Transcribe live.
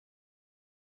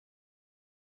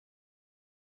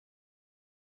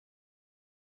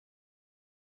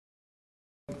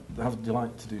I have the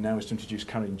delight to do now is to introduce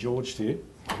Karine George to you,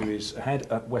 who is a head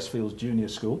at Westfields Junior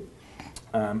School,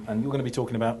 and you're going to be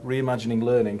talking about reimagining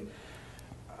learning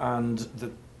and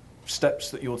the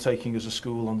steps that you're taking as a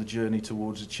school on the journey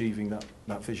towards achieving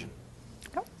that vision.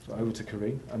 Yep. So over to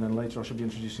Karine, and then later I shall be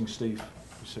introducing Steve,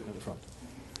 who's sitting at the front.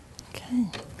 Okay.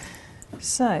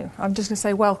 So I'm just going to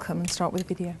say welcome and start with a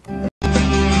video.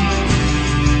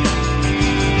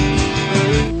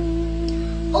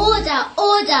 Order,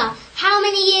 order! How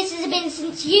many years has it been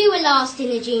since you were last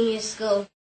in a junior school?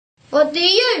 What do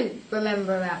you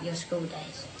remember about your school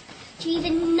days? Do you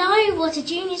even know what a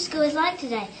junior school is like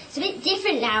today? It's a bit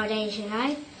different nowadays, you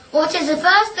know. What is the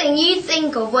first thing you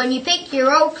think of when you picture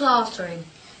your old classroom?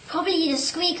 Probably the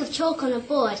squeak of chalk on a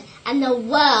board and the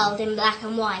world in black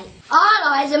and white. Our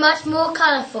lives are much more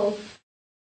colourful.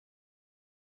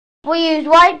 We use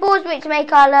whiteboards which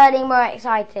make our learning more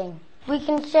exciting. We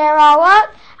can share our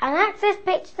work and access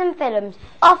pictures and films,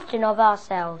 often of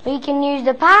ourselves. We can use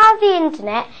the power of the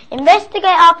internet, investigate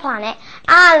our planet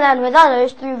and learn with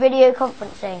others through video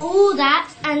conferencing. All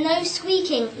that and no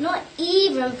squeaking, not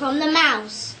even from the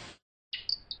mouse.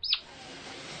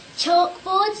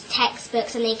 Chalkboards,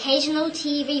 textbooks and the occasional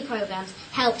TV programmes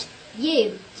helped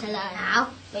you to learn.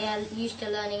 Now we are used to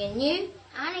learning in new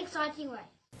and exciting ways.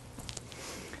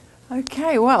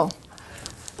 Okay, well,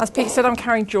 as Pete said, I'm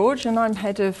Karine George and I'm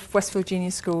head of Westfield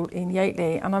Junior School in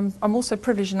Yateley, and I'm also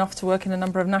privileged enough to work in a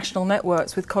number of national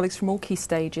networks with colleagues from all key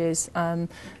stages,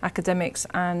 academics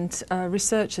and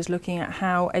researchers, looking at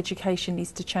how education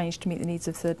needs to change to meet the needs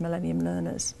of third millennium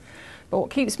learners. But what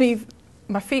keeps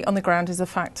my feet on the ground is the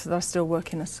fact that I still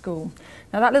work in a school.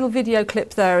 Now that little video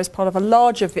clip there is part of a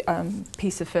larger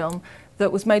piece of film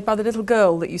that was made by the little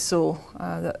girl that you saw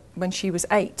that when she was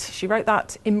 8. She wrote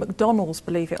that in McDonald's,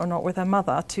 believe it or not, with her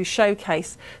mother to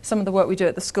showcase some of the work we do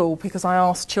at the school, because I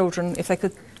asked children if they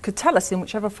could tell us in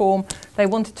whichever form they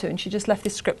wanted to, and she just left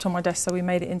this script on my desk, so we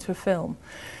made it into a film.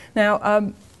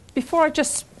 Now, before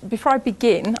I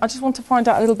begin, I just want to find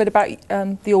out a little bit about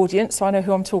the audience, so I know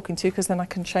who I'm talking to, because then I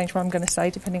can change what I'm going to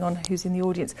say depending on who's in the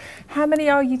audience. How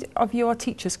many of you are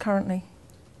teachers currently?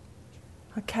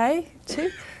 Okay, 2.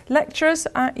 Lecturers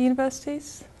at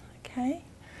universities? Okay.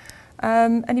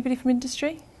 Anybody from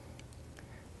industry?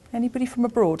 Anybody from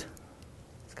abroad?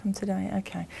 Let's come today.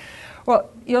 Okay. Well,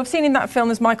 you'll have seen in that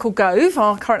film is Michael Gove,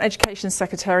 our current Education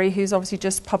Secretary, who's obviously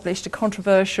just published a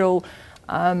controversial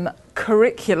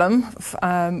curriculum,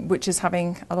 which is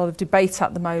having a lot of debate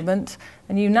at the moment,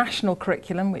 a new national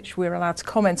curriculum, which we're allowed to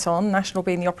comment on, national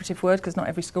being the operative word because not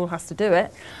every school has to do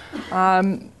it.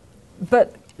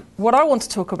 But what I want to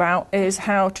talk about is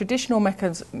how traditional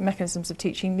mechanisms of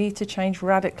teaching need to change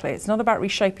radically. It's not about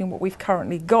reshaping what we've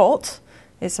currently got,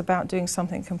 it's about doing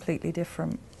something completely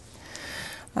different.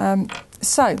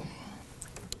 So,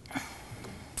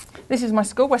 this is my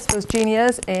school, Westfields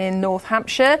Juniors in North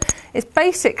Hampshire. It's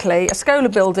basically a scholar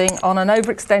building on an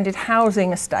overextended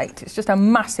housing estate. It's just a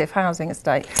massive housing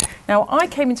estate. Now, I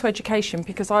came into education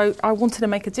because I wanted to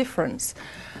make a difference.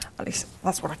 At least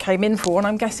that's what I came in for, and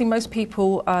I'm guessing most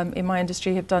people in my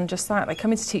industry have done just that. They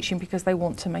come into teaching because they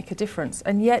want to make a difference.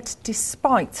 And yet,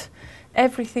 despite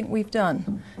everything we've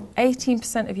done,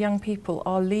 18% of young people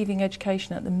are leaving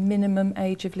education at the minimum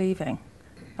age of leaving.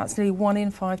 That's nearly 1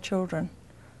 in 5 children.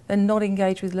 They're not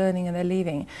engaged with learning and they're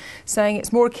leaving, saying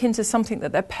it's more akin to something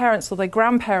that their parents or their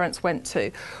grandparents went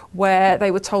to, where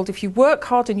they were told if you work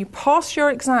hard and you pass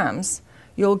your exams,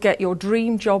 you'll get your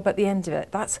dream job at the end of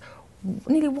it. That's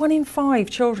nearly 1 in 5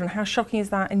 children. How shocking is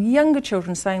that? And younger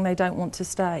children saying they don't want to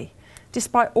stay,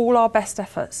 despite all our best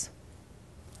efforts.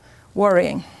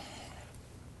 Worrying.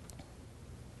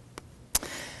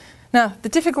 Now, the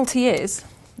difficulty is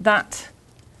that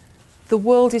the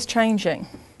world is changing.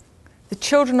 The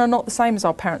children are not the same as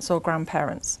our parents or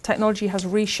grandparents. Technology has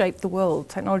reshaped the world.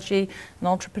 Technology and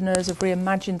entrepreneurs have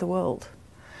reimagined the world.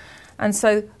 And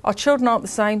so our children aren't the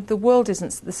same, the world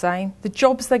isn't the same, the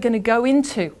jobs they're going to go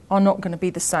into are not going to be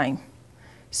the same.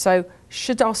 So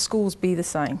should our schools be the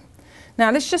same?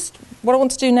 Now what I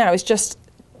want to do now is just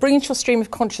bring into your stream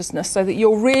of consciousness so that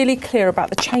you're really clear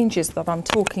about the changes that I'm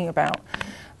talking about,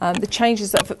 the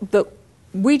changes that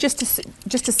we just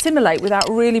assimilate without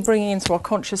really bringing into our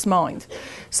conscious mind.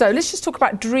 So let's just talk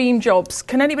about dream jobs.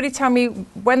 Can anybody tell me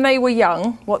when they were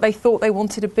young what they thought they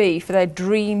wanted to be for their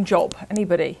dream job?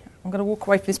 Anybody? I'm going to walk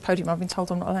away from this podium. I've been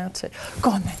told I'm not allowed to. Go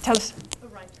on then, tell us. A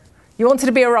writer. You wanted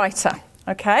to be a writer,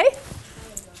 okay?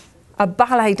 A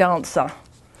ballet dancer.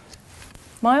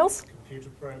 Miles? Computer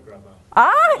programmer.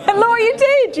 Laura, you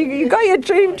did. You got your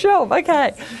dream job.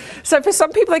 Okay. So for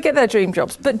some people, they get their dream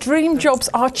jobs, but dream jobs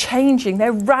are changing.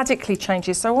 They're radically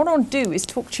changing. So what I want to do is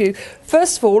talk to you,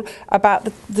 first of all, about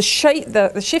the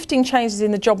shifting changes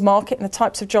in the job market and the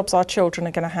types of jobs our children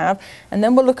are going to have. And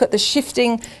then we'll look at the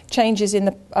shifting changes in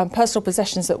the personal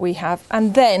possessions that we have,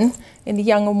 and then in the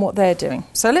young and what they're doing.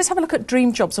 So let's have a look at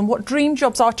dream jobs and what dream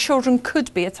jobs our children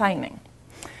could be attaining.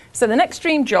 So the next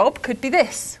dream job could be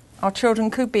this. Our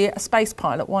children could be a space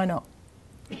pilot. Why not?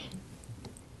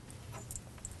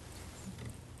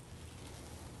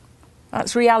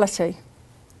 That's reality.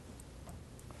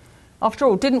 After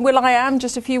all, didn't Will.i.am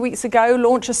just a few weeks ago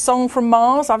launch a song from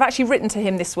Mars? I've actually written to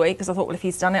him this week because I thought, well, if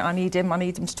he's done it, I need him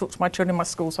to talk to my children in my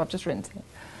school, so I've just written to him.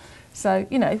 So,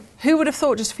 you know, who would have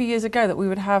thought just a few years ago that we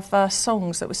would have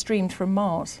songs that were streamed from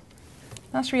Mars?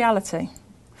 That's reality.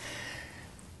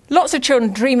 Lots of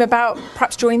children dream about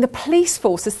perhaps joining the police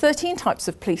force. There's 13 types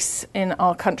of police in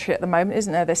our country at the moment,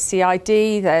 isn't there? There's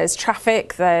CID, there's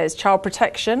traffic, there's child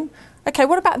protection. Okay,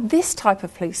 what about this type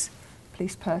of police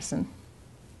person?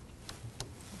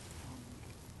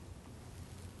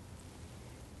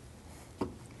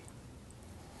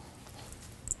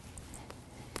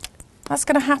 That's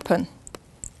going to happen.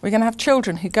 We're going to have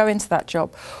children who go into that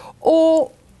job.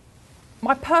 Or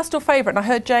my personal favourite, and I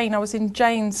heard Jane, I was in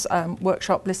Jane's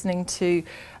workshop listening to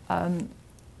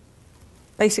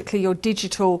basically your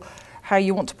digital, how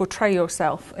you want to portray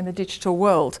yourself in the digital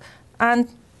world. And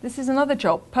this is another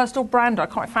job, personal brander. I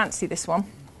quite fancy this one.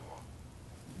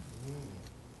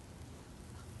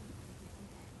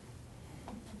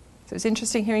 So it's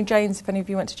interesting hearing Jane's, if any of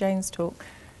you went to Jane's talk,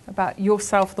 about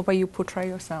yourself, the way you portray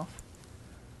yourself.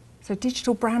 So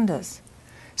digital branders.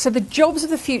 So the jobs of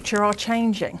the future are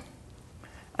changing.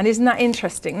 And isn't that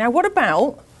interesting? Now, what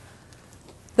about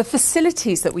the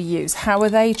facilities that we use? How are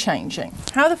they changing?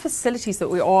 How are the facilities that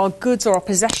or our goods or our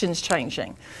possessions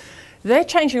changing? They're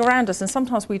changing around us, and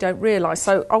sometimes we don't realise.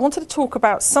 So I wanted to talk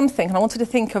about something, and I wanted to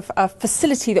think of a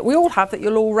facility that we all have that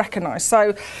you'll all recognise.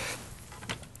 So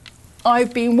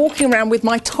I've been walking around with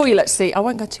my toilet seat. I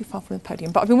won't go too far from the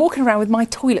podium, but I've been walking around with my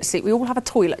toilet seat. We all have a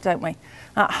toilet, don't we,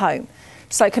 at home?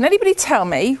 So can anybody tell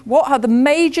me what are the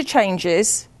major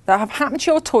changes that have happened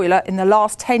to your toilet in the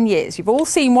last 10 years? You've all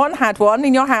seen one, had one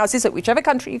in your houses at whichever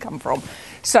country you come from.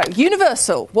 So,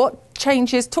 universal, what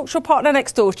changes? Talk to your partner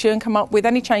next door to you and come up with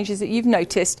any changes that you've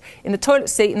noticed in the toilet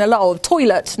seat, in the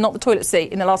toilet, not the toilet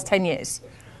seat, in the last 10 years.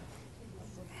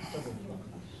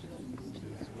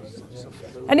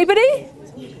 Anybody?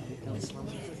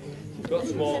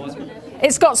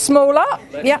 It's got smaller.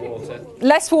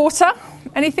 Less water.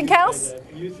 Anything else?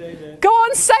 Go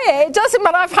on, say it. It doesn't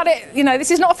matter. I've had it. You know,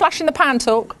 this is not a flash in the pan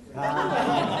talk.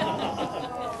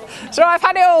 So I've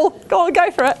had it all. Go on, go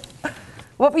for it.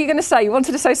 What were you going to say? You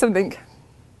wanted to say something?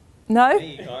 No?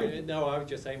 No, I would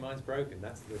just say mine's broken.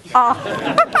 That's the... Oh,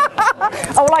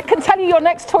 well, I can tell you your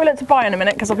next toilet to buy in a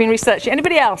minute because I've been researching.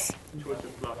 Anybody else?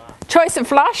 Choice and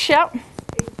flush, yep.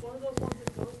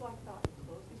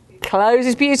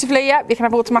 Closes beautifully, yep. You can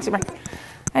have automatic.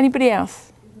 Anybody else?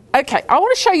 Okay, I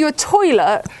want to show you a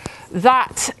toilet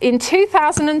that in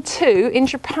 2002 in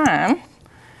Japan,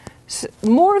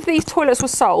 more of these toilets were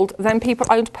sold than people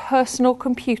owned personal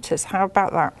computers. How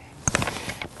about that?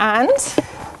 And,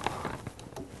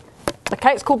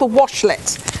 okay, it's called the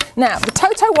washlet. Now, the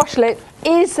Toto washlet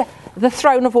is the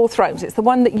throne of all thrones. It's the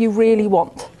one that you really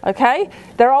want, okay?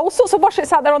 There are all sorts of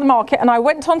washlets out there on the market, and I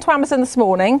went onto Amazon this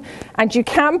morning, and you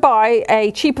can buy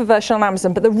a cheaper version on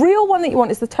Amazon, but the real one that you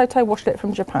want is the Toto washlet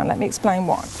from Japan. Let me explain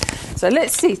why. So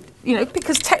let's see, you know,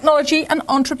 because technology and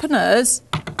entrepreneurs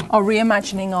are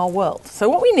reimagining our world. So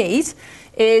what we need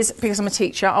is, because I'm a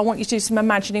teacher, I want you to do some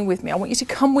imagining with me. I want you to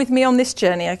come with me on this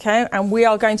journey, okay? And we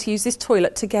are going to use this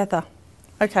toilet together.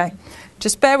 Okay,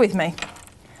 just bear with me.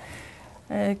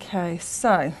 Okay,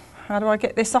 so how do I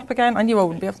get this up again? I knew I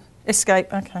wouldn't be able to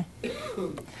escape. Okay.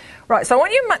 Right, so I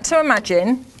want you to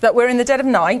imagine that we're in the dead of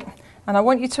night, and I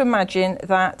want you to imagine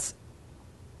that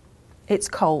it's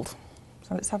cold.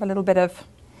 So let's have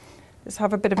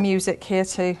a bit of music here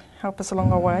to help us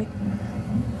along our way.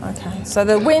 Okay, so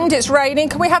the wind, it's raining.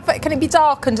 Can it be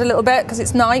darkened a little bit because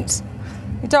it's night?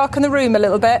 You darken the room a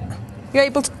little bit. You're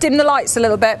able to dim the lights a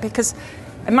little bit because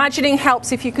imagining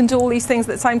helps if you can do all these things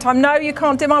at the same time. No, you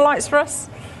can't dim our lights for us?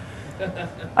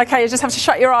 Okay, you just have to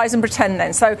shut your eyes and pretend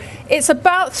then. So it's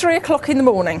about 3 o'clock in the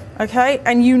morning, okay,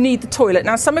 and you need the toilet.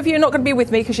 Now, some of you are not going to be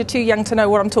with me because you're too young to know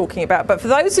what I'm talking about, but for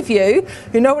those of you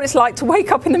who know what it's like to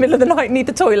wake up in the middle of the night and need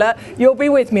the toilet, you'll be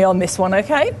with me on this one,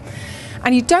 okay?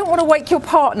 And you don't want to wake your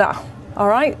partner, all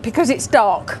right, because it's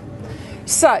dark.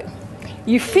 So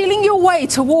You're feeling your way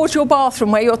towards your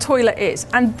bathroom where your toilet is,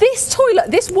 and this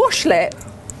washlet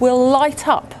will light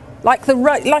up like the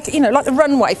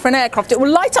runway for an aircraft. It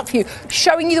will light up for you,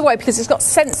 showing you the way because it's got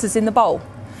sensors in the bowl.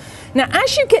 Now,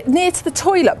 as you get near to the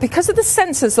toilet, because of the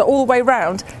sensors that are all the way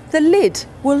round, the lid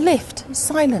will lift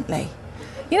silently.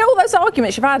 You know all those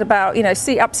arguments you've had about,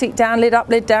 seat up, seat down, lid up,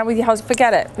 lid down with your husband?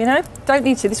 Forget it, don't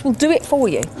need to. This will do it for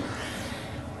you.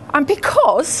 And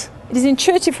because it is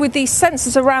intuitive with these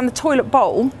sensors around the toilet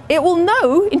bowl, it will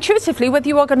know intuitively whether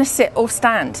you are going to sit or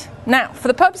stand. Now, for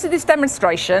the purpose of this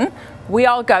demonstration, we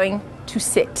are going to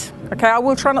sit. Okay, I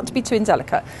will try not to be too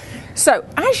indelicate. So,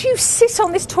 as you sit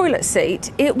on this toilet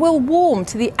seat, it will warm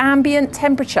to the ambient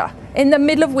temperature in the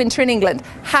middle of winter in England.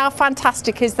 How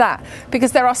fantastic is that?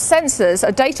 Because there are sensors,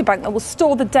 a data bank that will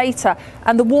store the data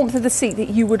and the warmth of the seat that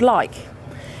you would like.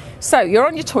 So, you're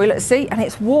on your toilet seat and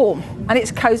it's warm and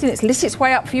it's cosy and it's lit its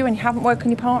way up for you and you haven't woken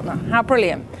your partner. How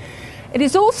brilliant. It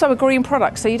is also a green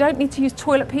product, so you don't need to use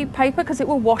toilet paper because it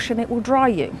will wash and it will dry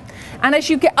you. And as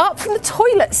you get up from the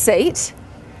toilet seat,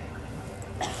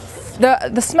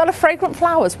 the smell of fragrant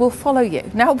flowers will follow you.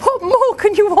 Now, what more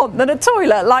can you want than a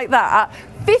toilet like that?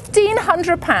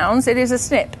 £1,500, it is a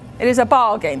snip. It is a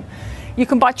bargain. You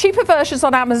can buy cheaper versions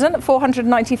on Amazon at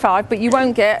 £495, but you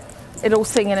won't get it all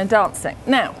singing and dancing.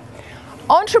 Now,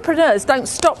 entrepreneurs don't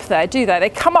stop there, do they? They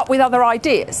come up with other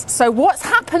ideas. So what's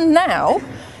happened now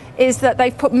is that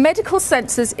they've put medical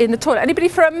sensors in the toilet. Anybody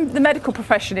from the medical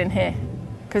profession in here?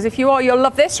 Because if you are, you'll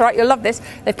love this, right? You'll love this.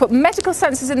 They've put medical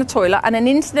sensors in the toilet and an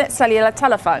internet cellular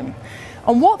telephone.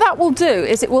 And what that will do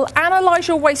is it will analyse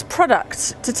your waste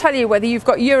products to tell you whether you've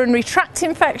got urinary tract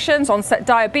infections, onset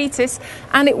diabetes,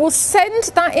 and it will send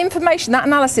that information, that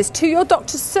analysis, to your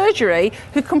doctor's surgery,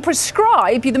 who can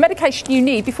prescribe you the medication you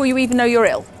need before you even know you're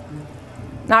ill.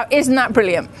 Now, isn't that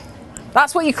brilliant?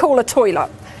 That's what you call a toilet.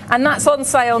 And that's on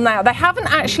sale now. They haven't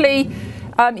actually...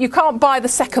 you can't buy the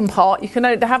second part. They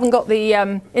haven't got the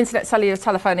internet cellular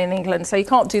telephone in England, so you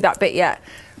can't do that bit yet.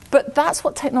 But that's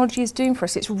what technology is doing for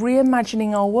us. It's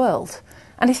reimagining our world.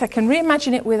 And if I can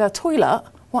reimagine it with a toilet,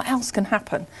 what else can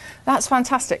happen? That's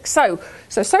fantastic. So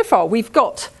far we've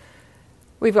got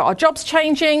our jobs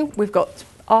changing. We've got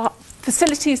our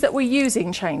facilities that we're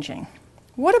using changing.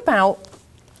 What about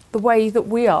the way that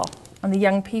we are and the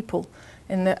young people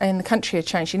in the country are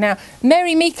changing? Now,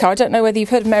 Mary Meeker, I don't know whether you've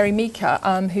heard of Mary Meeker,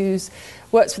 who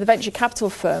works for the venture capital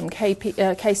firm CB,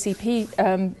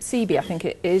 I think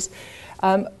it is,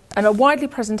 and in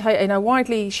a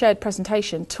widely shared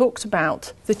presentation talked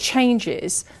about the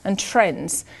changes and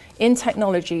trends in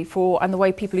technology and the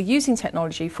way people are using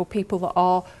technology for people that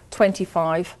are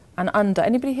 25 and under.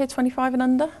 Anybody here 25 and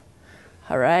under?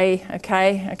 Hooray,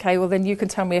 okay, well then you can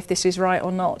tell me if this is right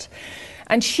or not.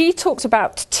 And she talks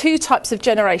about two types of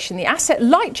generation, the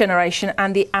asset-light generation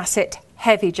and the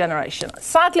asset-heavy generation.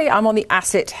 Sadly, I'm on the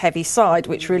asset-heavy side,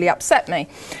 which really upset me.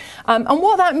 And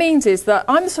what that means is that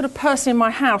I'm the sort of person in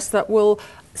my house that will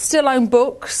still own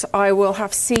books, I will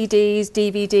have CDs,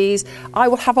 DVDs, I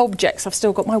will have objects. I've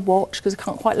still got my watch because I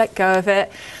can't quite let go of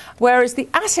it. Whereas the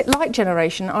asset-light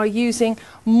generation are using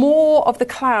more of the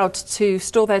cloud to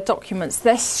store their documents.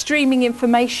 They're streaming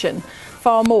information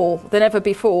far more than ever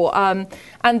before. And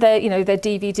their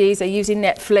DVDs, they're using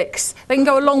Netflix. They can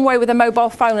go a long way with a mobile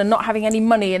phone and not having any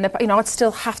money in their, I'd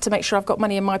still have to make sure I've got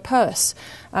money in my purse.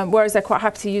 Whereas they're quite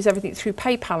happy to use everything through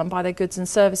PayPal and buy their goods and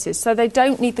services. So they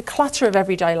don't need the clutter of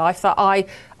everyday life that I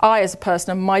as a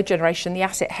person and my generation, the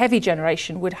asset-heavy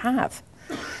generation, would have.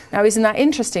 Now, isn't that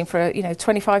interesting for,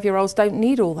 25-year-olds don't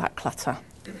need all that clutter.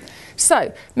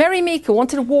 So, Mary Meeker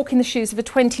wanted to walk in the shoes of a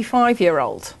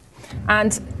 25-year-old.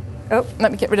 And,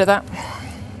 let me get rid of that.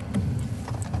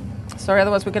 Sorry,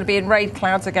 otherwise we're going to be in raid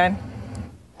clouds again.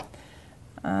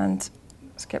 And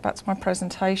let's get back to my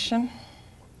presentation.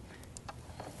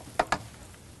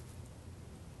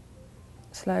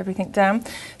 Slow everything down.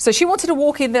 So she wanted to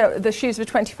walk in the shoes of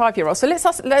a 25-year-old. So let's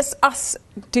us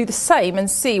do the same and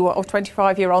see what a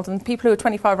 25-year-old and people who are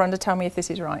 25 or under tell me if this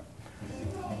is right.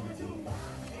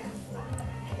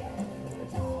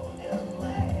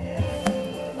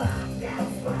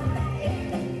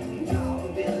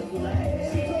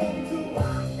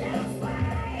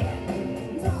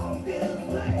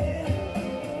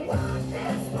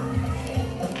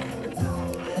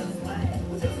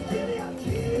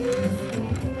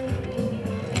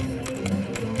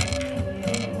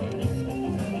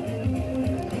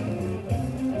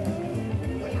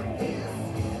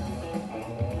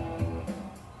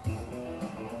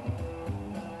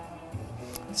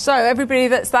 So everybody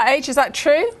that's that age, is that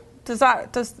true? Does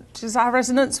that have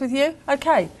resonance with you?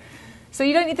 Okay. So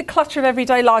you don't need the clutter of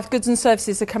everyday life. Goods and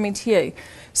services are coming to you.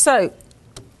 So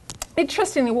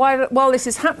Interestingly, while this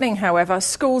is happening, however,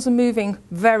 schools are moving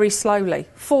very slowly,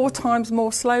 4 times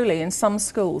more slowly in some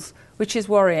schools, which is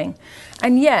worrying.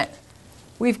 And yet,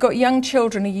 we've got young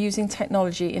children who are using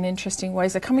technology in interesting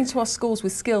ways. They're coming to our schools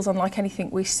with skills unlike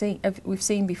anything we've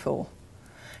seen before.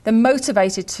 They're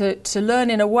motivated to learn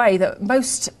in a way that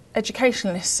most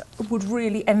educationalists would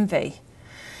really envy.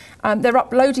 They're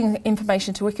uploading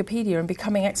information to Wikipedia and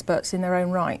becoming experts in their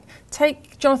own right.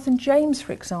 Take Jonathan James,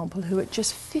 for example, who at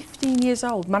just 15 years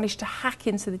old managed to hack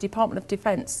into the Department of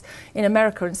Defence in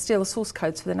America and steal the source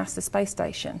codes for the NASA space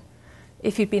station.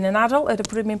 If he'd been an adult, they'd have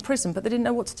put him in prison, but they didn't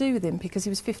know what to do with him because he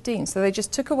was 15. So they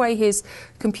just took away his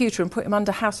computer and put him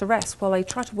under house arrest while they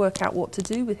tried to work out what to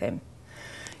do with him.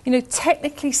 You know,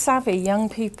 technically savvy young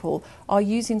people are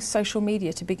using social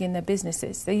media to begin their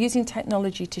businesses. They're using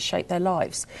technology to shape their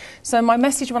lives. So my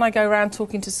message when I go around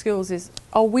talking to schools is,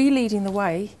 are we leading the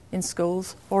way in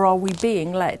schools or are we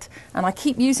being led? And I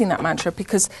keep using that mantra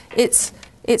because it's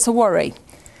a worry.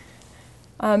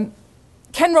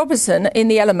 Ken Robinson in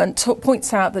The Element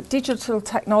points out that digital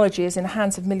technology is in the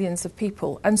hands of millions of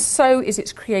people, and so is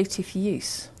its creative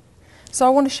use. So I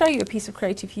want to show you a piece of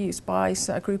creative use by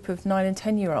a group of 9 and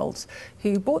 10-year-olds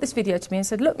who brought this video to me and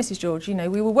said, look, Mrs. George, you know,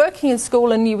 we were working in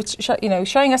school and you were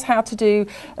showing us how to do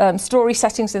story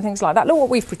settings and things like that. Look what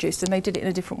we've produced. And they did it in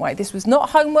a different way. This was not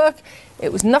homework.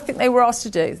 It was nothing they were asked to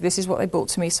do. This is what they brought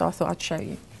to me, so I thought I'd show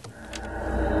you.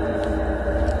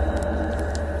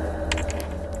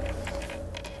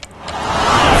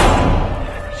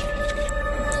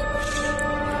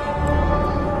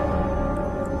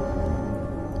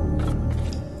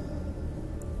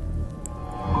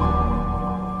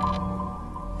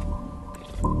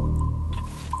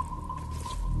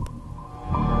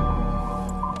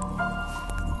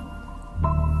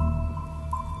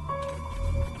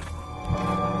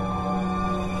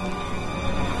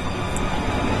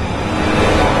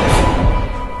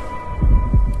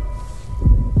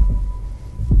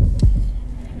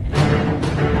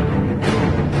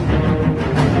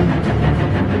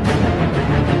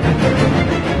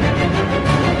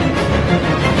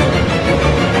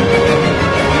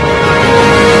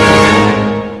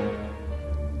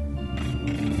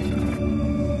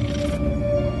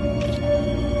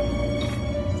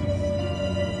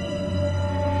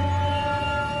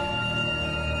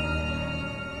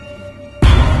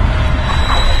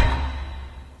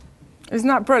 Isn't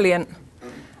that brilliant?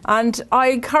 And I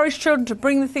encourage children to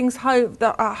bring the things home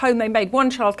that at home they made.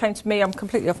 One child came to me, I'm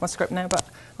completely off my script now, but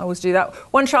I always do that.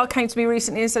 One child came to me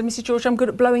recently and said, Mrs. George, I'm good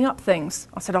at blowing up things.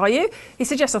 I said, are you? He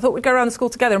said, yes, I thought we'd go around the school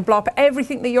together and blow up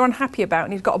everything that you're unhappy about,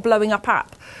 and he's got a blowing up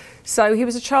app. So he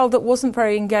was a child that wasn't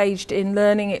very engaged in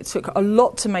learning. It took a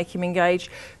lot to make him engage,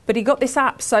 but he got this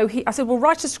app. So I said, well,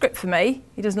 write a script for me.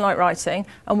 He doesn't like writing.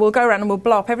 And we'll go around and we'll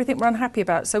blow up everything we're unhappy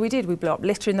about. So we did. We blew up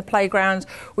litter in the playground.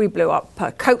 We blew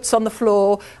up coats on the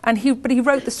floor. But he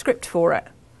wrote the script for it.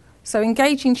 So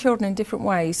engaging children in different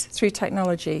ways through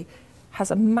technology has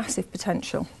a massive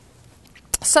potential.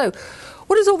 So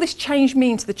what does all this change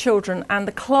mean to the children and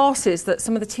the classes that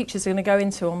some of the teachers are going to go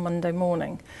into on Monday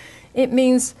morning? It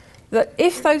means that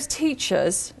if those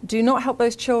teachers do not help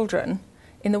those children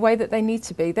in the way that they need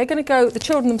to be, they're going to go, the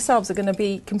children themselves are going to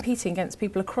be competing against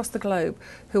people across the globe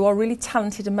who are really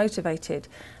talented and motivated.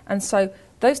 And so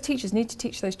those teachers need to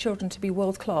teach those children to be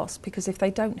world class, because if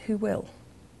they don't, who will?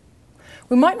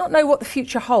 We might not know what the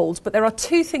future holds, but there are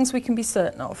 2 things we can be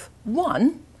certain of.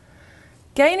 One,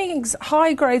 gaining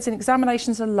high grades in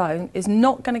examinations alone is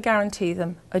not going to guarantee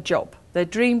them a job, their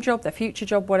dream job, their future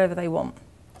job, whatever they want.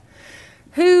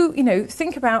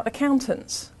 Think about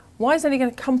accountants. Why is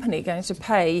any company going to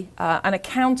pay an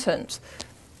accountant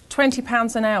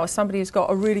 £20 an hour, somebody who's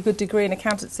got a really good degree in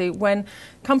accountancy, when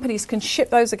companies can ship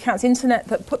those accounts,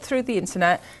 put through the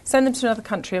internet, send them to another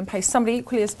country and pay somebody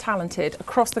equally as talented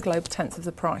across the globe a tenth of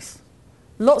the price?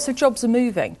 Lots of jobs are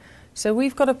moving. So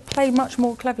we've got to play much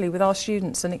more cleverly with our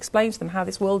students and explain to them how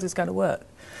this world is going to work.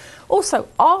 Also,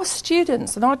 our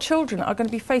students and our children are going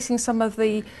to be facing some of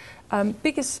the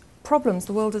biggest problems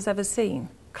the world has ever seen.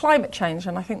 Climate change,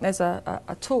 and I think there's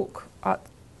a talk at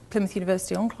Plymouth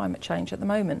University on climate change at the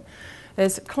moment.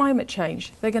 There's climate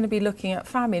change. They're going to be looking at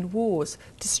famine, wars,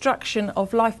 destruction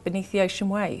of life beneath the ocean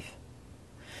wave.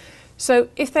 So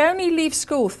if they only leave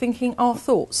school thinking our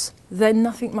thoughts, then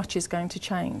nothing much is going to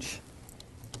change.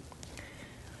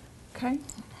 Okay.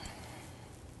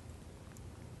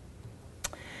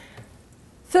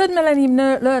 Third millennium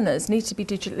learners need to be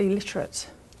digitally literate.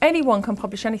 Anyone can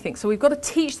publish anything, so we've got to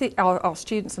teach our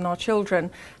students and our children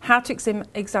how to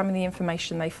examine the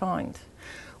information they find.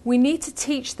 We need to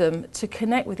teach them to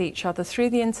connect with each other through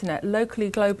the internet,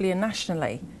 locally, globally and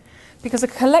nationally, because a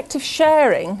collective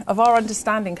sharing of our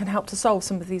understanding can help to solve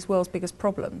some of these world's biggest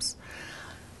problems.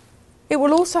 It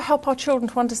will also help our children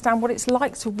to understand what it's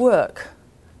like to work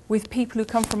with people who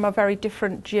come from a very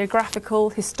different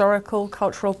geographical, historical,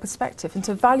 cultural perspective, and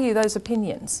to value those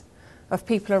opinions of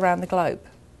people around the globe.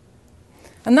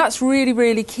 And that's really,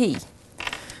 really key.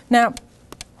 Now,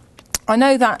 I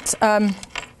know that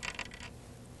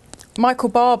Michael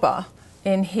Barber,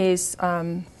 in his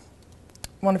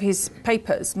one of his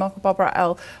papers, Michael Barber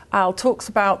et al. Talks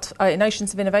about, in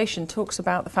Oceans of Innovation, talks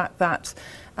about the fact that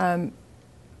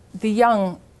the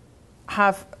young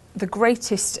have the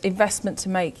greatest investment to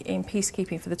make in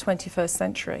peacekeeping for the 21st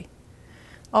century.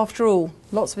 After all,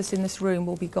 lots of us in this room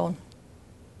will be gone.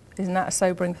 Isn't that a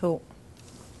sobering thought?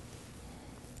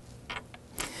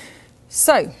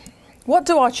 So, what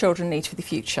do our children need for the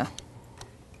future?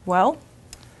 Well,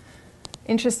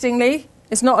 interestingly,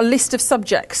 it's not a list of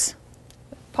subjects.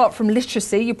 Apart from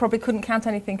literacy, you probably couldn't count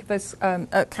anything of those,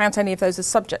 count any of those as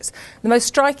subjects. The most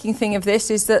striking thing of this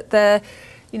is that they're,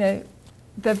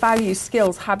 their values,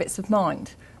 skills, habits of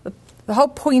mind. The whole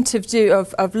point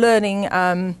of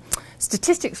learning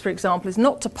statistics, for example, is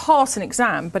not to pass an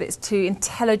exam, but it's to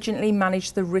intelligently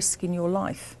manage the risk in your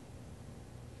life.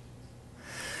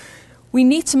 We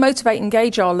need to motivate and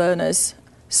engage our learners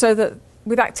so that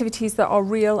with activities that are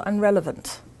real and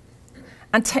relevant.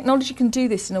 And technology can do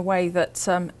this in a way that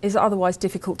is otherwise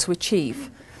difficult to achieve.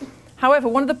 However,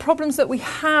 one of the problems that we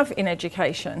have in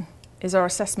education is our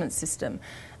assessment system.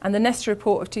 And the Nesta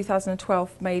report of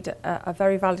 2012 made a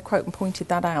very valid quote and pointed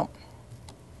that out.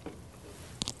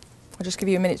 I'll just give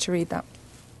you a minute to read that.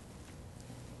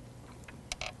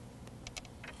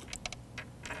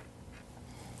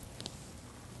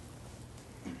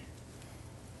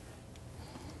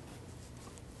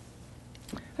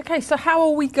 Okay, so how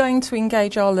are we going to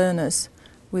engage our learners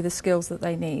with the skills that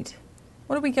they need?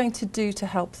 What are we going to do to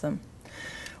help them?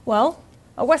 Well,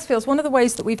 at Westfields, one of the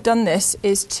ways that we've done this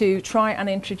is to try and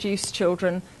introduce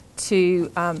children to,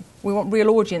 we want real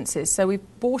audiences, so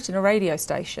we've bought in a radio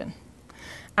station.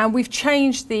 And we've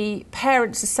changed the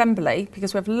parents' assembly,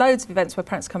 because we have loads of events where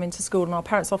parents come into school, and our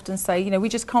parents often say, we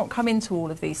just can't come into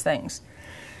all of these things.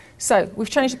 So we've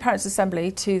changed the parents'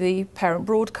 assembly to the parent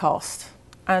broadcast.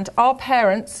 And our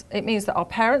parents, it means that our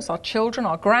parents, our children,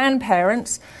 our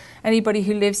grandparents, anybody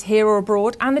who lives here or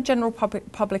abroad, and the general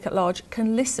public at large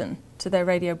can listen to their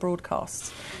radio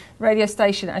broadcasts. Radio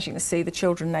station, as you can see, the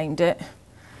children named it,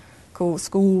 called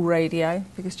School Radio,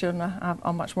 because children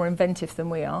are much more inventive than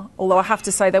we are. Although I have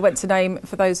to say, they went to name,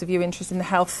 for those of you interested in the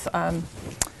health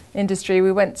industry,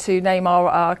 we went to name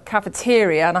our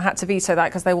cafeteria, and I had to veto that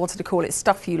because they wanted to call it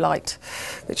Stuff You Liked,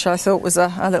 which I thought was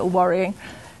a little worrying.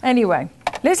 Anyway,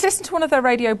 let's listen to one of their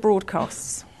radio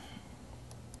broadcasts.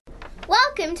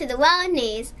 Welcome to the World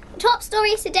News. Top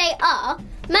stories today are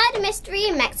murder mystery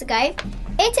in Mexico,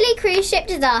 Italy cruise ship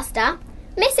disaster,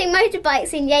 missing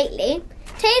motorbikes in Yateley,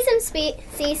 Tasem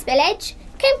sea spillage,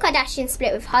 Kim Kardashian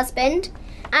split with husband,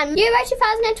 and Euro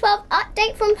 2012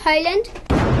 update from Poland.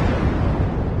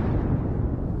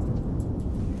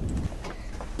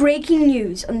 Breaking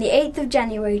news. On the 8th of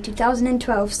January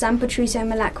 2012, San Patricio,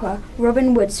 Malacca,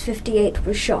 Robin Woods, 58,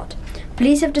 was shot.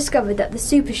 Police have discovered that the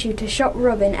super shooter shot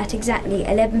Robin at exactly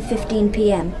 11:15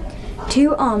 p.m.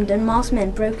 Two armed and masked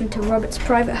men broke into Robert's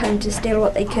private home to steal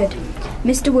what they could.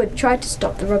 Mr. Wood tried to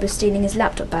stop the robbers stealing his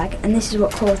laptop bag, and this is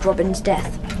what caused Robin's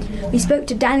death. We spoke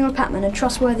to Daniel Patman, a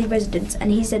trustworthy resident,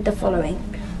 and he said the following.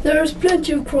 There is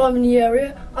plenty of crime in the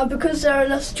area, and because there are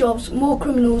less jobs, more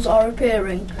criminals are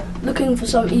appearing, looking for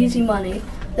some easy money.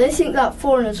 They think that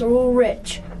foreigners are all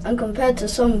rich, and compared to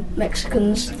some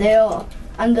Mexicans, they are,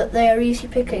 and that they are easy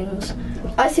pickings.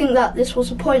 I think that this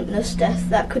was a pointless death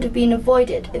that could have been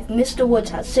avoided if Mr. Woods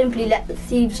had simply let the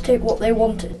thieves take what they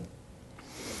wanted.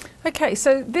 Okay,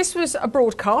 so this was a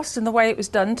broadcast, and the way it was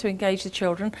done to engage the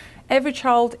children, every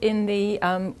child in the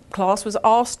class was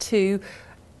asked to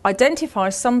identify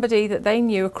somebody that they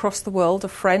knew across the world, a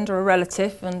friend or a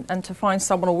relative, and to find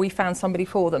someone, or we found somebody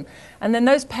for them. And then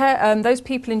those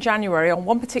people in January on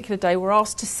one particular day were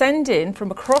asked to send in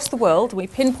from across the world, we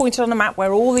pinpointed on a map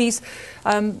where all these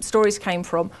stories came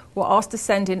from, were asked to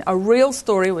send in a real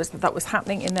story that was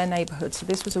happening in their neighbourhood. So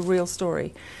this was a real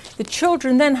story. The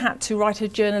children then had to write a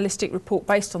journalistic report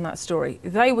based on that story.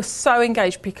 They were so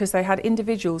engaged because they had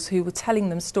individuals who were telling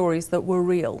them stories that were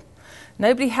real.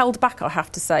 Nobody held back, I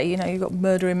have to say. You've got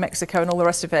murder in Mexico and all the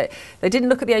rest of it. They didn't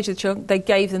look at the age of the children. They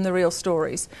gave them the real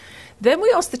stories. Then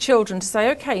we asked the children to say,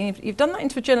 OK, you've done that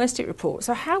into a journalistic report.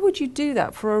 So how would you do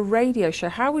that for a radio show?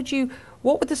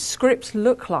 What would the script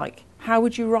look like? How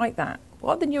would you write that?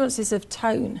 What are the nuances of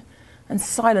tone and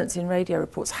silence in radio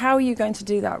reports. How are you going to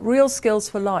do that? Real skills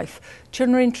for life.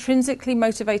 Children are intrinsically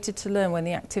motivated to learn when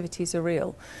the activities are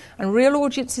real. And real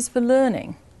audiences for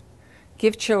learning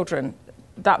give children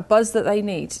that buzz that they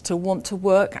need to want to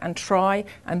work and try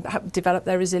and develop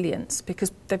their resilience,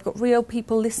 because they've got real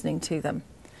people listening to them.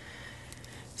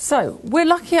 So we're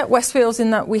lucky at Westfields in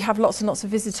that we have lots and lots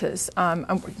of visitors,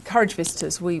 and we encourage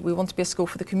visitors. We want to be a school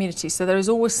for the community, so there is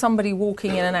always somebody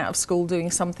walking in and out of school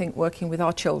doing something, working with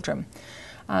our children.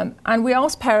 And we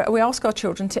ask our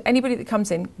children to, anybody that comes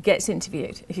in gets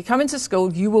interviewed. If you come into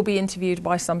school, you will be interviewed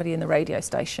by somebody in the radio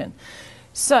station.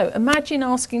 So imagine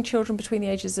asking children between the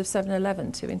ages of 7 and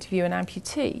 11 to interview an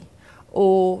amputee,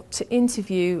 or to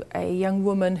interview a young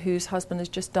woman whose husband has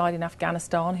just died in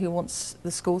Afghanistan who wants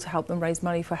the school to help them raise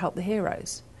money for Help the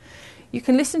Heroes. You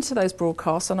can listen to those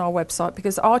broadcasts on our website,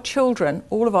 because our children,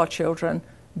 all of our children,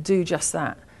 do just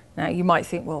that. Now you might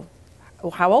think, well,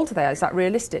 how old are they? Is that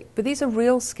realistic? But these are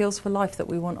real skills for life that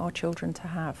we want our children to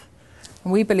have.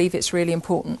 And we believe it's really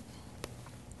important.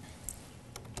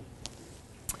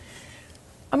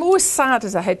 I'm always sad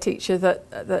as a head teacher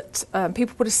that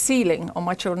people put a ceiling on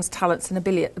my children's talents and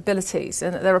abilities,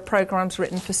 and that there are programmes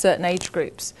written for certain age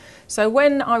groups. So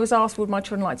when I was asked would my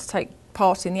children like to take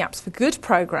part in the Apps for Good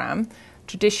programme,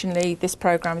 traditionally this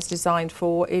programme is designed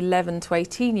for 11 to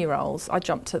 18-year-olds, I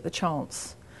jumped at the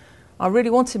chance. I really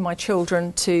wanted my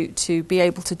children to be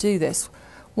able to do this.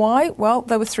 Why? Well,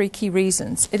 there were 3 key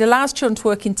reasons. It allows children to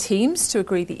work in teams to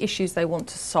agree the issues they want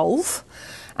to solve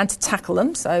and to tackle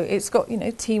them. So it's got,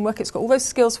 teamwork, it's got all those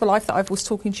skills for life that I was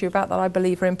talking to you about that I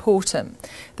believe are important.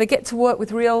 They get to work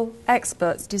with real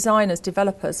experts, designers,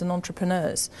 developers and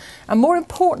entrepreneurs. And more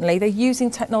importantly, they're using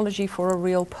technology for a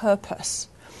real purpose.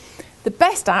 The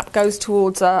best app goes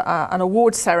towards an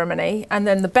award ceremony, and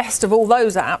then the best of all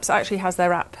those apps actually has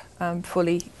their app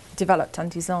fully developed and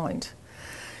designed.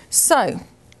 So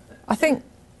I think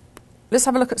let's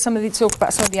have a look at talk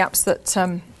about some of the apps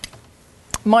that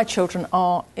my children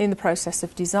are in the process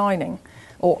of designing,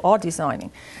 or are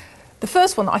designing. The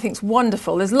first one that I think is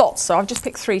wonderful, there's lots, so I've just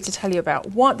picked 3 to tell you about.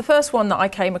 The first one that I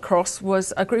came across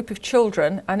was a group of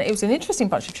children, and it was an interesting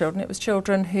bunch of children. It was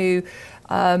children who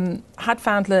had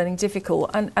found learning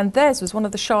difficult, and theirs was one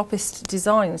of the sharpest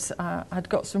designs, had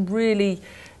got some really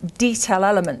detail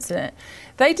elements in it.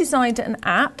 They designed an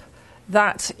app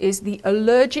that is the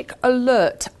Allergic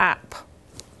Alert app.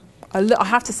 I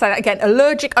have to say that again,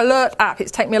 Allergic Alert app.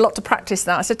 It's taken me a lot to practice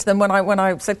that. I said to them when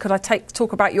I said, could I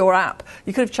talk about your app?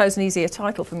 You could have chosen an easier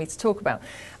title for me to talk about.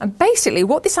 And basically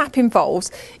what this app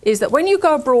involves is that when you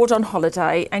go abroad on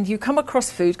holiday and you come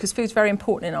across food, because food's very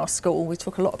important in our school, we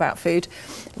talk a lot about food,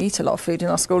 we eat a lot of food in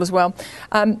our school as well,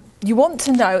 you want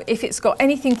to know if it's got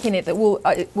anything in it that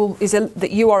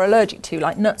that you are allergic to,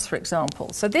 like nuts, for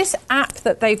example. So this app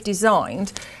that they've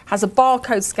designed has a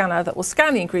barcode scanner that will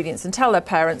scan the ingredients and tell their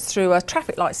parents through a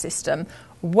traffic light system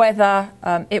whether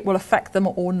it will affect them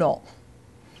or not,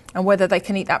 and whether they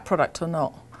can eat that product or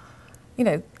not.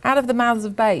 Out of the mouths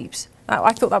of babes.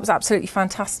 I thought that was absolutely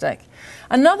fantastic.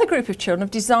 Another group of children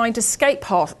have designed a skate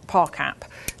park app.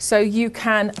 So you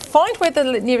can find where the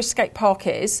nearest skate park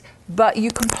is, but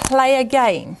you can play a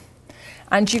game.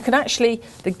 And you can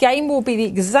the game will be the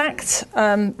exact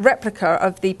replica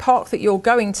of the park that you're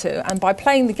going to. And by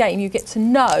playing the game, you get to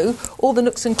know all the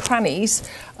nooks and crannies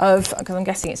because I'm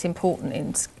guessing it's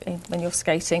important when you're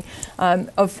skating,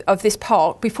 of this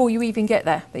park before you even get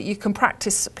there. That you can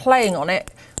practice playing on it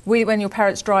when your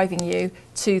parents driving you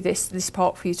to this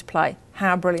park for you to play.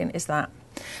 How brilliant is that?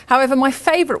 However, my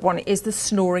favourite one is the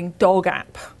Snoring Dog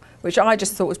app, which I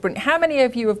just thought was brilliant. How many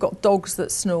of you have got dogs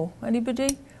that snore?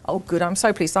 Anybody? Oh, good. I'm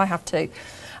so pleased. I have too.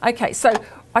 Okay, so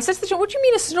I said to the children, what do you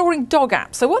mean a snoring dog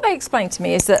app? So what they explained to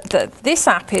me is that this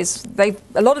app is,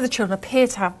 a lot of the children appear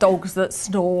to have dogs that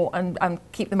snore and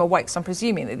keep them awake. So I'm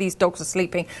presuming that these dogs are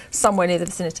sleeping somewhere near the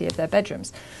vicinity of their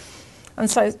bedrooms. And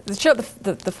so the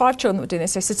 5 children that were doing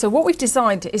this, they said, so what we've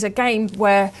designed is an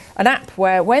app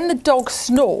where when the dog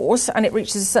snores and it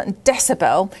reaches a certain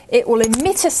decibel, it will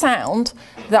emit a sound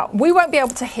that we won't be able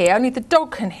to hear, only the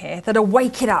dog can hear, that'll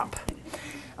wake it up.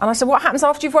 And I said, what happens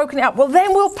after you've woken it up? Well,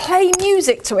 then we'll play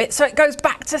music to it so it goes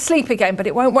back to sleep again, but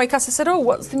it won't wake us. I said, oh,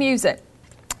 what's the music?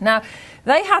 Now,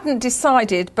 they hadn't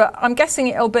decided, but I'm guessing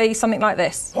it'll be something like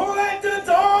this. Who let the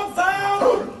dogs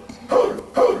out? Who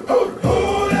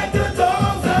let the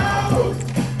dogs out?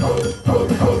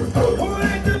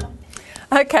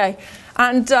 Okay.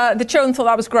 And the children thought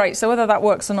that was great, so whether that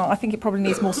works or not, I think it probably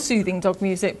needs more soothing dog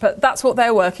music, but that's what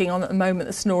they're working on at the moment,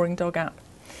 the Snoring Dog app.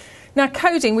 Now,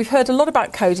 coding, we've heard a lot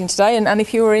about coding today, and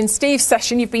if you were in Steve's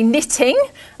session, you've been knitting,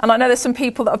 and I know there's some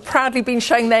people that have proudly been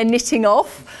showing their knitting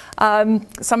off.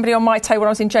 Somebody on my table when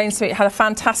I was in Jane Street had a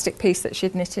fantastic piece that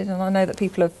she'd knitted, and I know that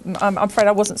people have... I'm afraid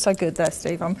I wasn't so good there,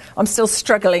 Steve. I'm still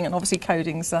struggling, and obviously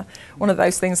coding's one of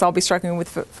those things I'll be struggling with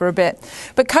for a bit.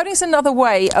 But coding's another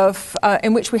way of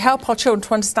in which we help our children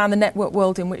to understand the network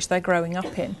world in which they're growing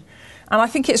up in. And I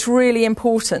think it's really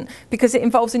important because it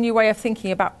involves a new way of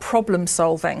thinking about problem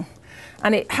solving.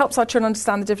 And it helps our children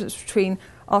understand the difference between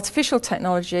the artificial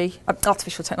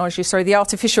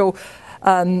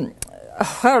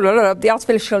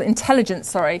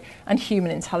intelligence, and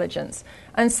human intelligence.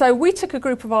 And so we took a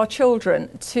group of our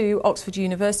children to Oxford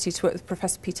University to work with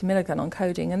Professor PELeCON on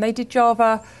coding, and they did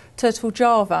Java, Turtle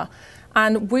Java,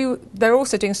 and they're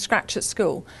also doing Scratch at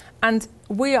school. And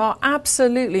we are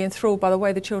absolutely enthralled by the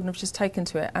way the children have just taken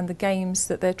to it and the games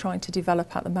that they're trying to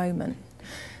develop at the moment.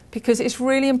 Because it's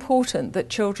really important that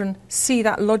children see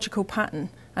that logical pattern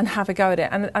and have a go at it.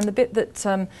 And the bit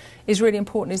that is really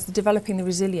important is developing the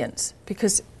resilience,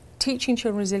 because teaching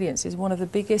children resilience is one of the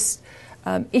biggest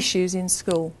issues in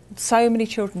school. So many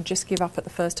children just give up at the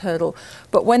first hurdle.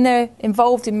 But when they're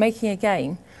involved in making a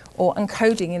game or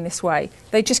encoding in this way,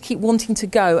 they just keep wanting to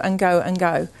go and go and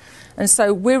go. And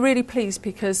so we're really pleased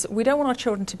because we don't want our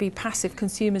children to be passive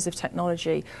consumers of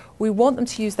technology. We want them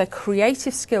to use their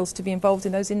creative skills to be involved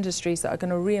in those industries that are going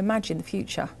to reimagine the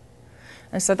future.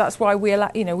 And so that's why we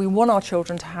want our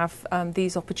children to have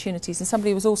these opportunities. And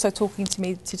somebody was also talking to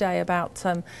me today about,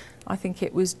 I think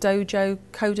it was Coder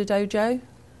Dojo,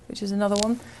 which is another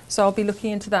one. So I'll be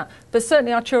looking into that. But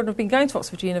certainly our children have been going to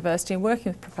Oxford University and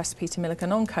working with Professor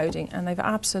PELeCON on coding, and they've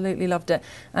absolutely loved it.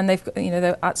 And they've,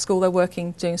 they're at school, they're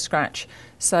working, doing Scratch.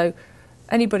 So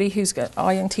anybody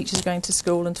our young teachers are going to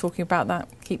school and talking about that,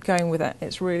 keep going with it.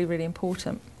 It's really, really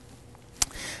important.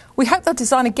 We hope they'll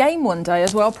design a game one day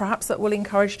as well, perhaps that will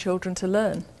encourage children to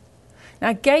learn.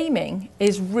 Now, gaming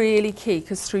is really key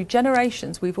because through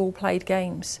generations we've all played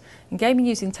games. And gaming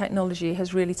using technology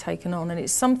has really taken on, and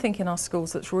it's something in our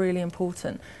schools that's really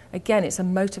important. Again, it's a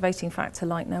motivating factor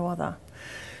like no other.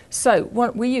 So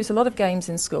we use a lot of games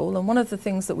in school, and one of the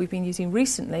things that we've been using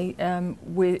recently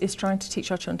is trying to teach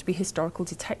our children to be historical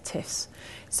detectives.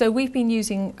 So we've been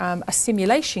using a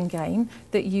simulation game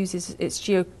that uses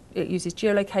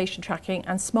geolocation tracking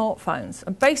and smartphones,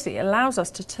 and basically it allows us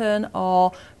to turn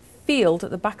our field at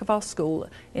the back of our school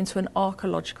into an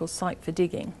archaeological site for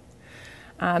digging,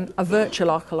 a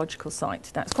virtual archaeological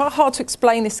site. Now, it's quite hard to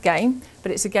explain this game,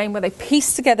 but it's a game where they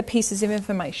piece together pieces of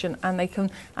information and they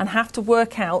have to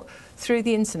work out through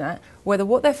the internet whether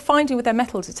what they're finding with their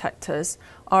metal detectors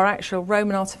are actual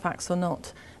Roman artefacts or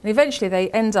not. And eventually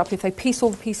they end up, if they piece all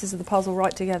the pieces of the puzzle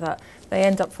right together, they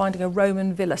end up finding a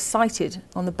Roman villa sited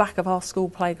on the back of our school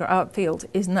playground field.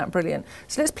 Isn't that brilliant?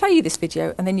 So let's play you this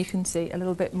video and then you can see a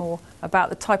little bit more about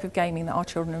the type of gaming that our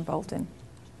children are involved in.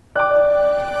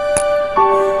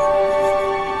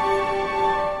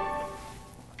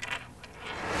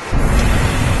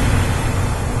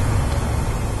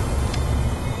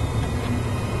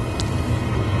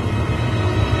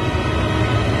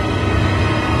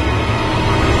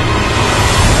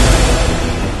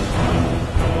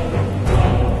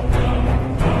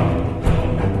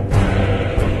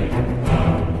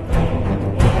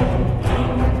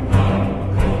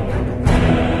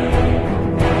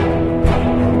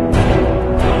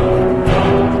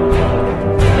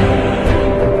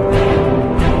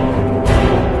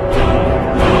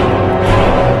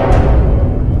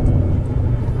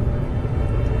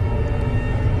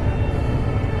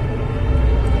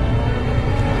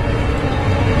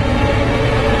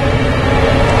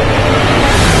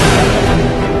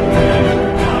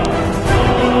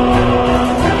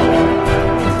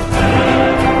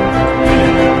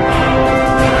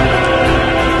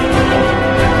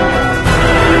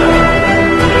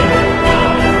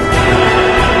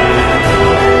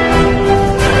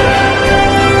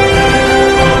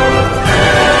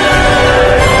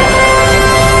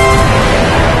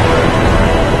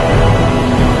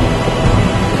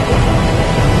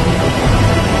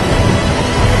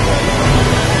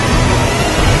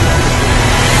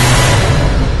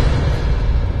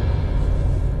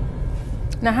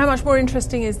 Now, how much more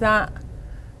interesting is that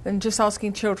than just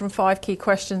asking children 5 key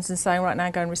questions and saying, right now,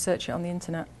 go and research it on the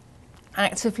internet?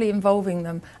 Actively involving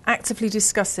them, actively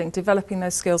discussing, developing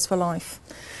those skills for life.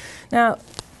 Now,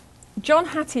 John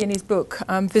Hattie in his book,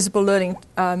 Visible Learning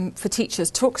for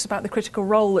Teachers, talks about the critical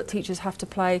role that teachers have to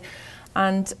play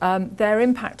and their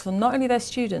impact on not only their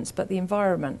students but the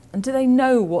environment. And do they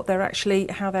know what they're actually,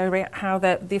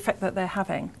 the effect that they're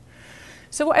having?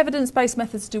 So what evidence-based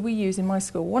methods do we use in my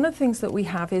school? One of the things that we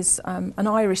have is an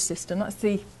iris system. That's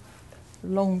the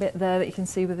long bit there that you can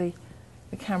see with the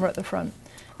camera at the front.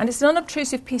 And it's an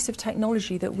unobtrusive piece of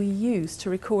technology that we use to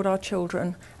record our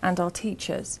children and our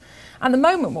teachers. At the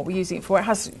moment, what we're using it for,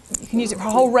 you can use it for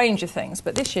a whole range of things,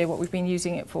 but this year what we've been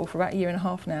using it for about a year and a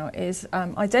half now is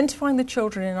identifying the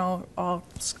children in our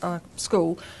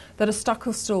school that are stuck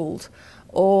or stalled,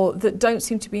 or that don't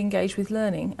seem to be engaged with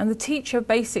learning. And the teacher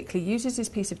basically uses this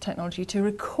piece of technology to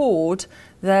record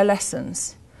their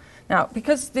lessons. Now,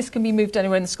 because this can be moved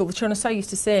anywhere in the school, the children are so used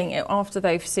to seeing it, after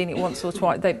they've seen it once or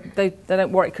twice, they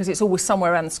don't worry because it's always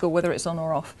somewhere around the school, whether it's on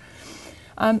or off.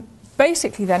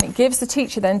 Basically then, it gives the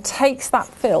teacher then takes that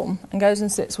film and goes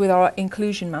and sits with our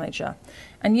inclusion manager.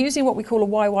 And using what we call a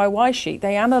YYY sheet,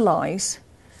 they analyse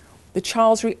the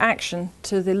child's reaction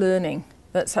to the learning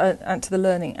and to the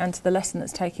learning and to the lesson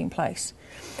that's taking place.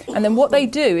 And then what they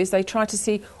do is they try to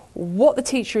see what the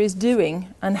teacher is doing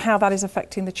and how that is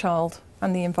affecting the child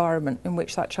and the environment in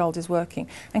which that child is working.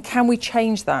 And can we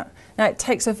change that? Now, it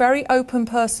takes a very open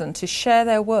person to share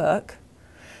their work,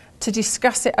 to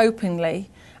discuss it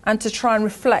openly, and to try and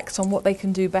reflect on what they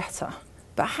can do better.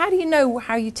 But how do you know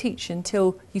how you teach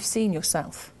until you've seen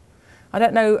yourself? I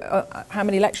don't know how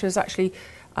many lecturers actually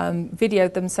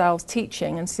videoed themselves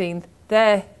teaching and seen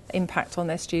their impact on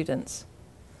their students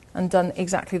and done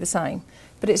exactly the same.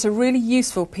 But it's a really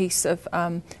useful piece of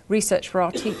research for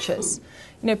our teachers.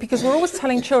 Because we're always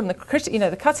telling children,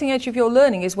 the cutting edge of your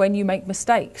learning is when you make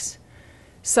mistakes.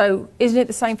 So isn't it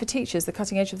the same for teachers? The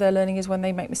cutting edge of their learning is when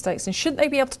they make mistakes. And shouldn't they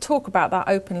be able to talk about that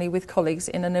openly with colleagues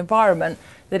in an environment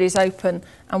that is open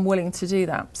and willing to do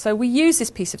that? So we use this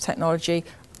piece of technology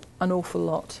an awful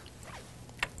lot.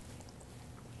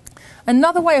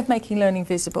 Another way of making learning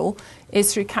visible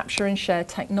is through capture and share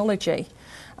technology.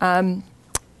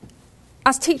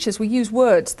 As teachers, we use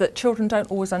words that children don't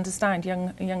always understand,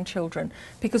 young children,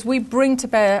 because we bring to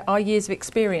bear our years of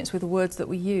experience with the words that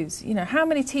we use. How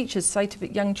many teachers say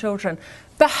to young children,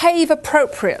 behave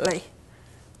appropriately?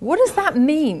 What does that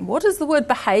mean? What does the word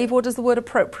behave, what does the word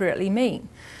appropriately mean?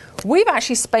 We've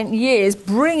actually spent years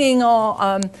bringing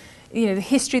our the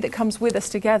history that comes with us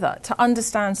together to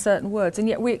understand certain words, and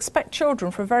yet we expect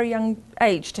children from a very young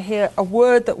age to hear a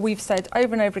word that we've said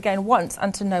over and over again once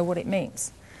and to know what it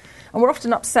means. And we're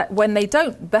often upset when they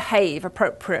don't behave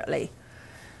appropriately,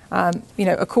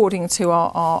 according to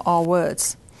our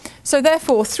words. So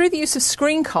therefore, through the use of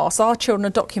screencasts, our children are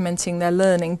documenting their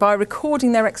learning by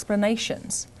recording their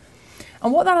explanations.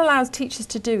 And what that allows teachers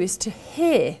to do is to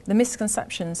hear the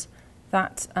misconceptions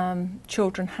that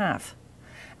children have,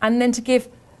 and then to give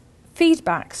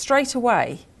feedback straight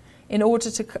away in order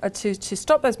to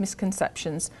stop those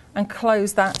misconceptions and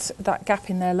close that gap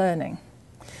in their learning.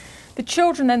 The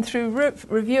children then, through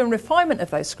review and refinement of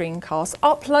those screencasts,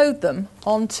 upload them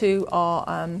onto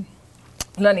our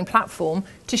learning platform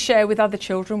to share with other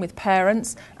children, with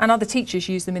parents, and other teachers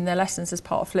use them in their lessons as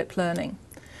part of flipped learning.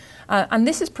 And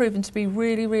this has proven to be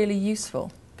really, really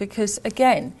useful because,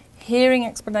 again, hearing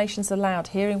explanations aloud,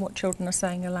 hearing what children are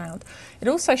saying aloud, it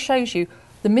also shows you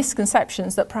the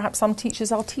misconceptions that perhaps some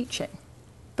teachers are teaching.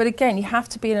 But again, you have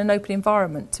to be in an open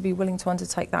environment to be willing to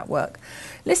undertake that work.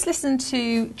 Let's listen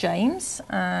to James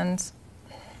and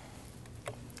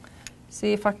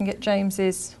see if I can get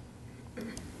James's.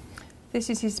 This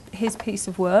is his piece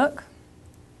of work.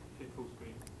 Full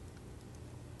screen.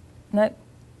 No, do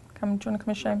you want to come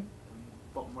and show him?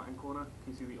 Bottom right hand corner,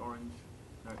 can you see the orange?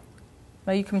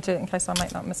 No, you come to it in case I make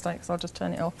that mistake, so I'll just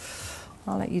turn it off.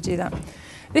 I'll let you do that.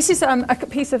 This is a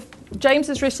piece of, James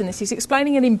has written this, he's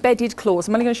explaining an embedded clause.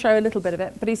 I'm only going to show you a little bit of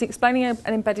it, but he's explaining an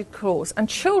embedded clause. And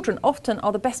children often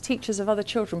are the best teachers of other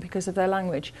children because of their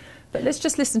language. But let's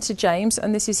just listen to James,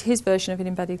 and this is his version of an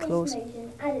embedded clause.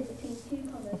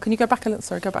 Well, can you go back a little,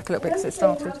 sorry, go back a little bit because it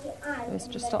started. Let's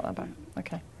just start that back,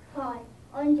 okay. Hi,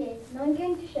 I'm James, and I'm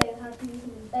going to show you how to use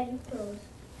an embedded clause.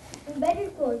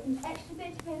 Embedded clause is extra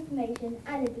bits of information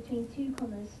added between two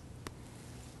commas.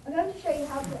 I'm going to show you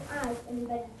how to add an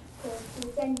embedded clause to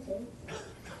a sentence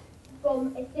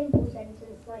from a simple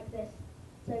sentence like this.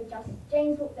 So just,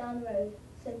 James walked down the road,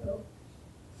 simple.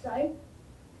 So,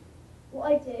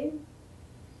 what I do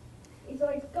is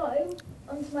I go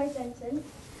onto my sentence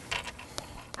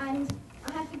and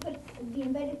I have to put the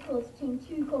embedded clause between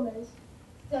two commas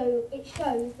so it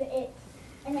shows that it's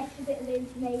an extra bit of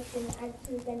information added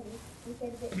to the sentence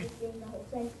instead of it just being the whole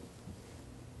sentence.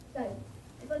 So,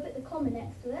 if I put the comma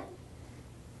next to it,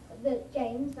 the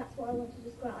James, that's what I want to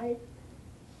describe,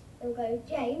 it'll go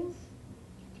James,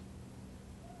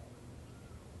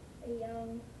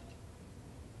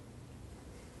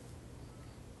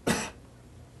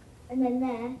 and then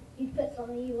there you'd put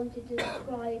something you wanted to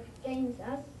describe James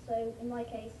as. So in my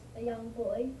case, a young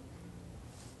boy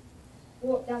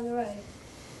walked down the road.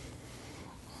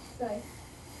 So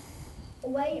a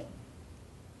way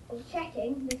of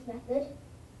checking this method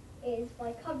is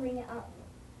by covering it up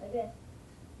like this.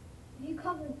 If you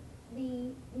cover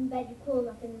the embedded clause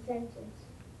up in the sentence,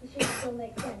 it should still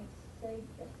make sense. So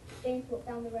just James walked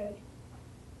down the road.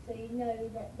 So you know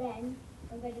that then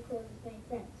embedded clause has made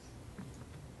sense.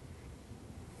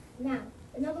 Now,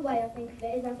 another way I think of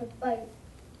it is as a boat.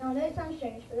 Now I know it sounds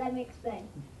strange, but let me explain.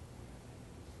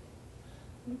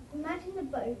 Imagine the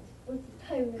boat was the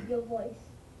tone of your voice.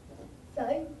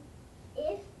 So,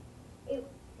 if it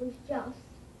was just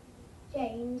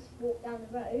James walked down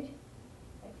the road,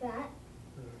 like that,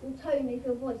 the tone of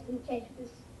your voice wouldn't change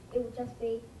because it would just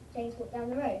be James walked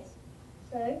down the road.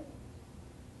 So,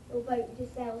 your boat would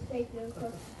just sail safely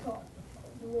across the top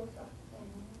of the water.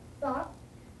 But,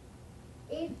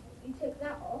 if you took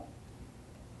that off,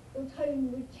 your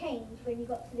tone would change when you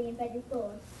got to the embedded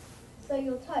clause. So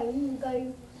your tone will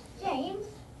go, James,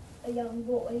 a young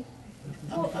boy,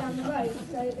 walk down the road.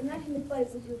 So imagine the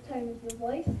boat was your tone of your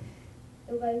voice.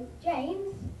 It will go,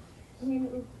 James, and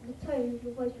then the tone of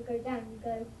your voice will go down. You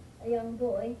go, a young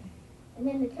boy. And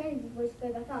then the tone of your voice will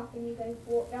go back up and you go,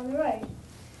 walk down the road.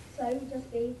 So it would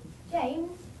just be,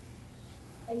 James,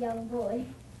 a young boy,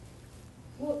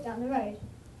 walk down the road.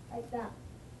 Like that.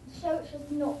 So it's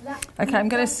just not that. Okay, I'm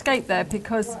going to escape there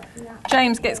because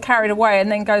James gets carried away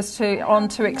and then goes on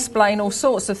to explain all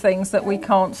sorts of things that we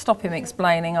can't stop him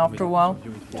explaining after a while.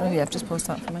 Oh yeah, just pause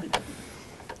that for me.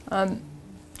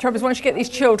 Trouble is, once you get these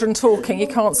children talking, you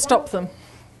can't stop them.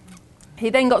 He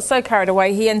then got so carried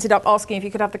away, he ended up asking if he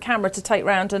could have the camera to take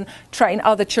round and train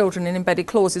other children in embedded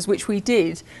clauses, which we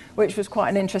did, which was quite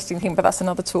an interesting thing, but that's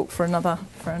another talk for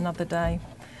another day.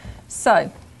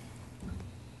 So.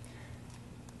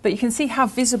 But you can see how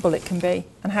visible it can be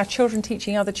and how children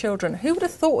teaching other children. Who would have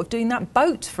thought of doing that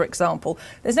boat, for example?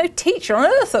 There's no teacher on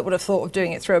earth that would have thought of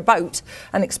doing it through a boat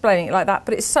and explaining it like that.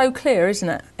 But it's so clear, isn't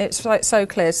it? It's like so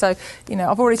clear. So, you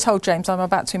know, I've already told James I'm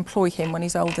about to employ him when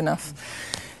he's old enough.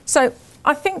 So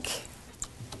I think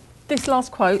this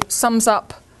last quote sums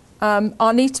up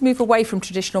our need to move away from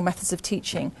traditional methods of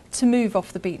teaching to move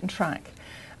off the beaten track.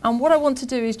 And what I want to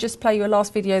do is just play you a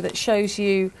last video that shows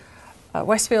you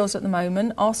Westfields at the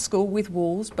moment, our school with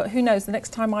walls, but who knows, the next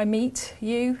time I meet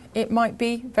you, it might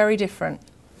be very different.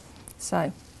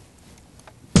 So.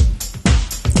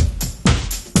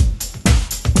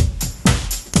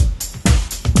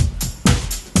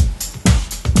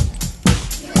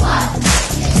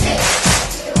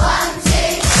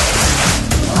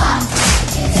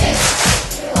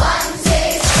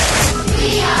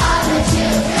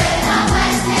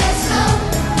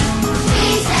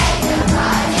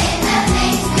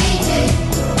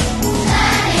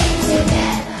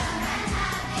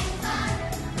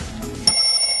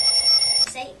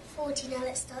 Now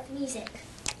let's start the music.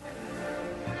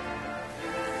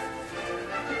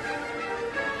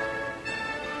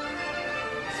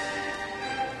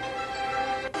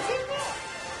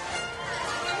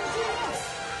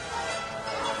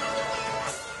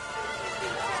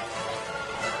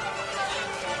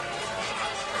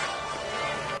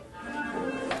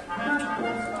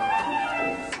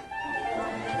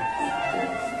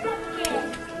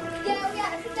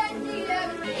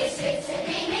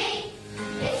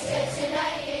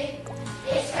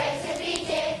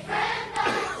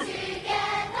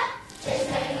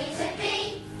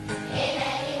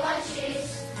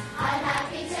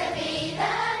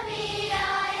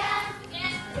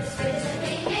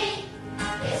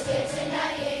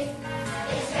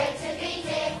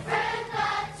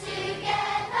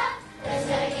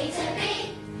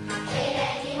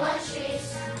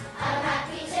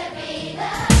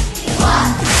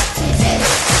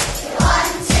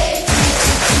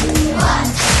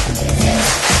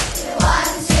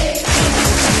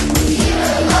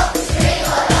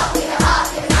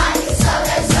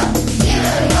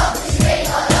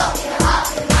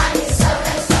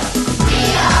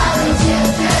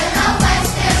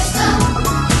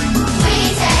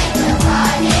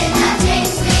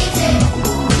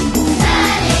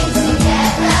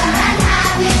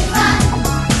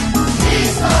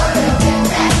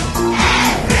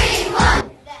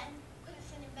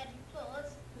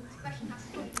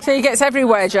 So he gets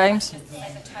everywhere, James.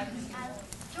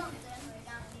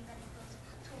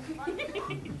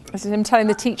 This is him telling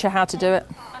the teacher how to do it.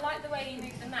 I like the way you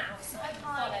move the mouse. I can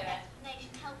follow it.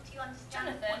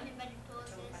 Jonathan.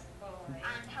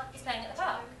 He's playing at the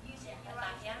park.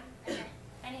 Yeah.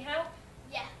 Any help?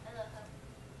 Yeah, I love her.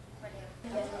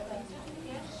 Brilliant.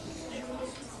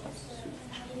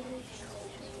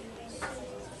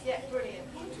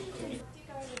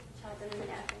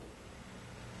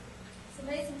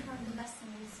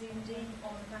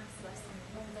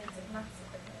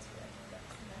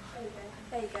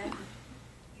 There you go.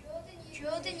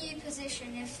 Draw the new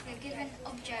position if the given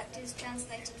object is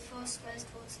translated 4 squares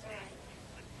towards the right.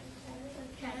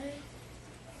 Okay.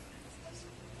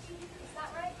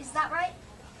 Is that right?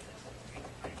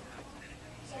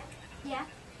 Yeah.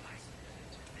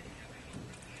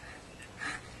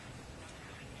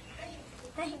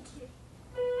 Thank you.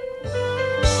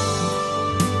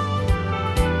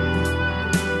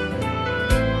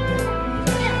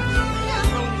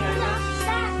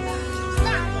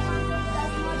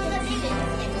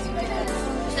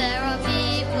 There are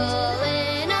people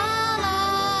in our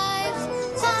lives,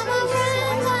 some are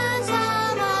friends and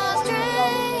some are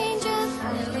strangers,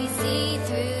 who we see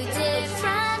through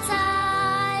different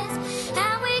eyes,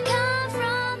 and we come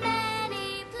from many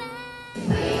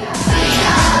places. We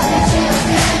are the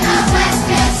children of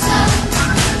Westminster.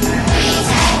 We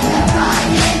take the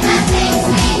pride in the things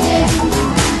we do,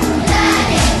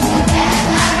 learning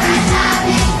together and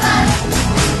having fun.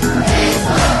 It's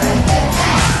for a good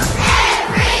day.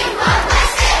 Everyone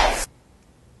Westminster.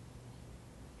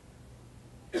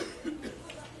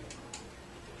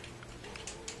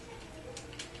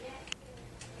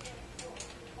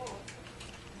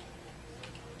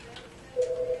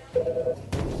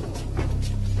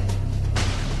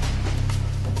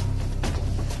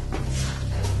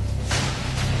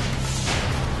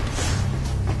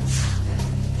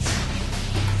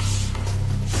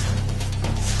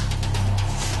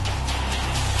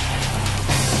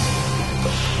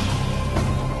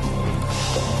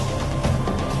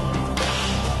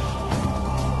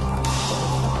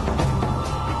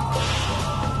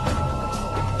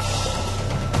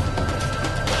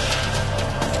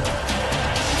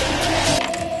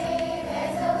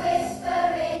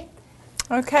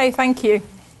 Okay, thank you.